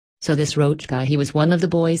So this Roach guy, he was one of the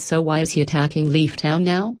boys, so why is he attacking Leaf Town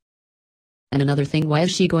now? And another thing, why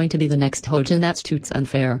is she going to be the next Hogin? That's toots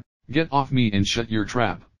unfair. Get off me and shut your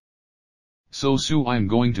trap. So Sue, I'm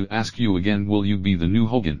going to ask you again, will you be the new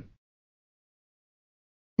Hogin?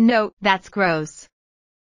 No, that's gross.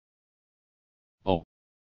 Oh.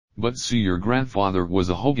 But Sue, your grandfather was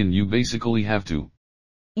a Hogin, you basically have to.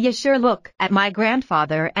 You sure look at my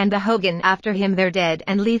grandfather and the Hogin after him, they're dead,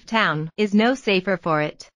 and Leaf Town is no safer for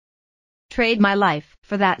it. Trade my life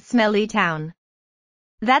for that smelly town.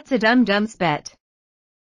 That's a dum-dum spet.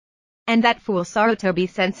 And that fool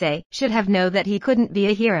Sarutobi-sensei should have known that he couldn't be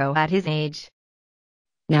a hero at his age.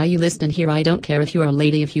 Now you listen here, I don't care if you're a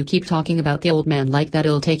lady, if you keep talking about the old man like that,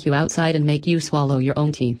 it'll take you outside and make you swallow your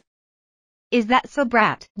own teeth. Is that so,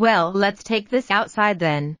 brat? Well, let's take this outside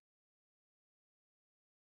then.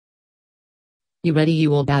 You ready,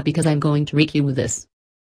 you old bat, because I'm going to wreak you with this.